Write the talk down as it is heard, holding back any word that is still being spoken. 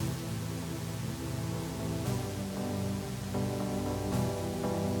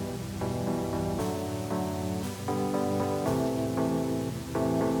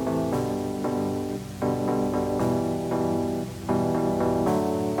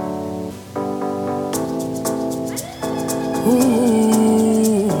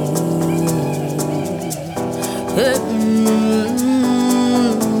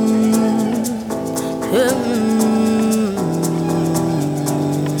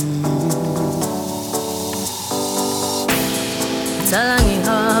Sala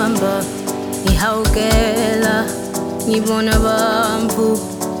ngihamba, ngihawukela, ngibona bambu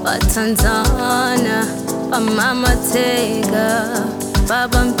bathandzana, bamamatheka,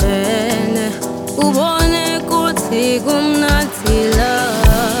 babambene, ubone kuthi kumnandi la,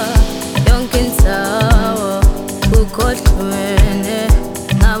 yonke indawo kukhohlwene,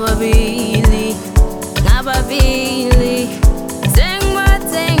 ngababili, ngababili.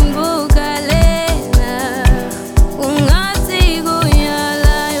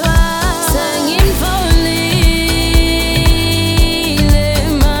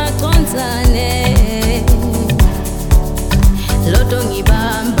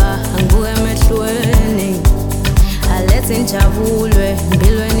 Sengijabule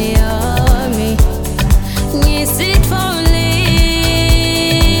empilweni yami,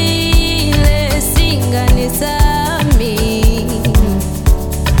 ngisitfolile singani sami,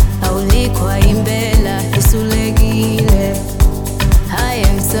 awulikho impela isulekile, hhayi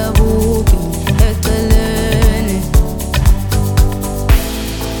angisabuki eceleni.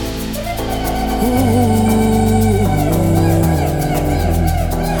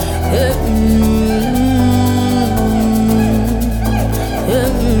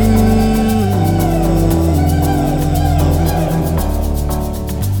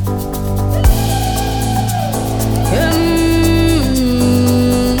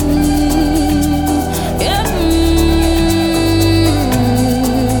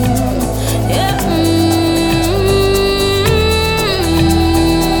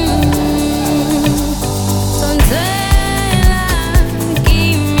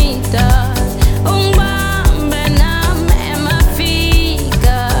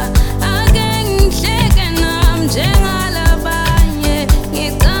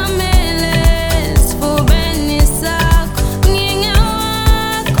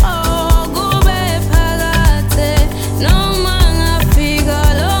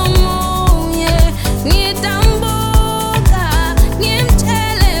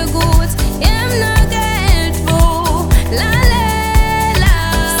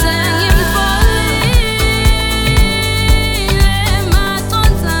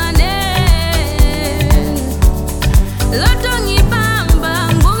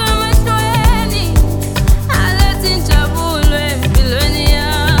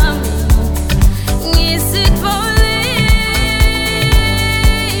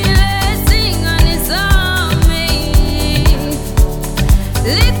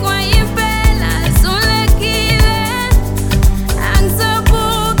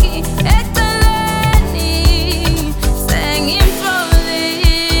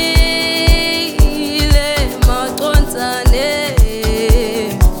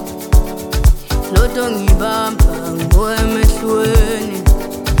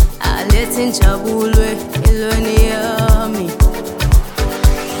 Sengijabule empilweni yami.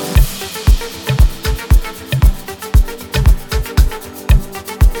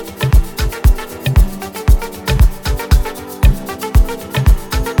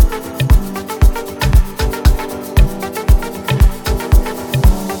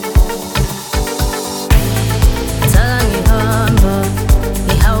 Sala ngihamba,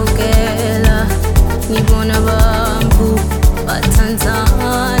 ngihawukela, ngibona bambu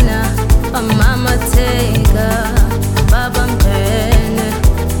bathandzana, bamamatheka, babambene,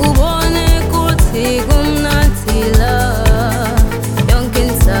 ubone kuthi kumnandi la, yonke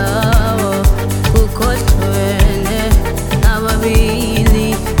indzawo kukhohlwene, ngababili,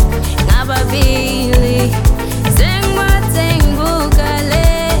 ngababili. Sengibathe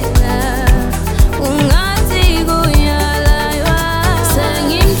ngibukalela, ungathi kuyalaywa,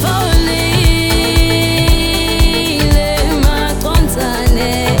 sengimtfolile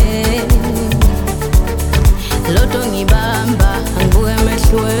macondzane. Loto ngibamba angibuke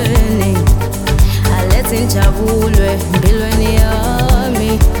emehlweni, alethe ngijabule empilweni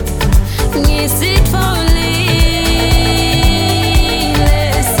yami, ngisitfolile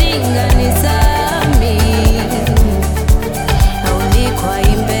singani sami, awulikho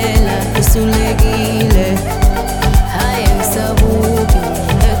impela isulekile, hhayi angisabuki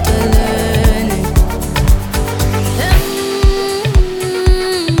eceleni.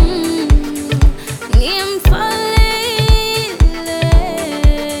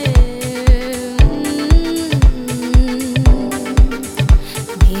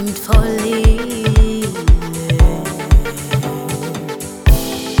 Sengimtfolile.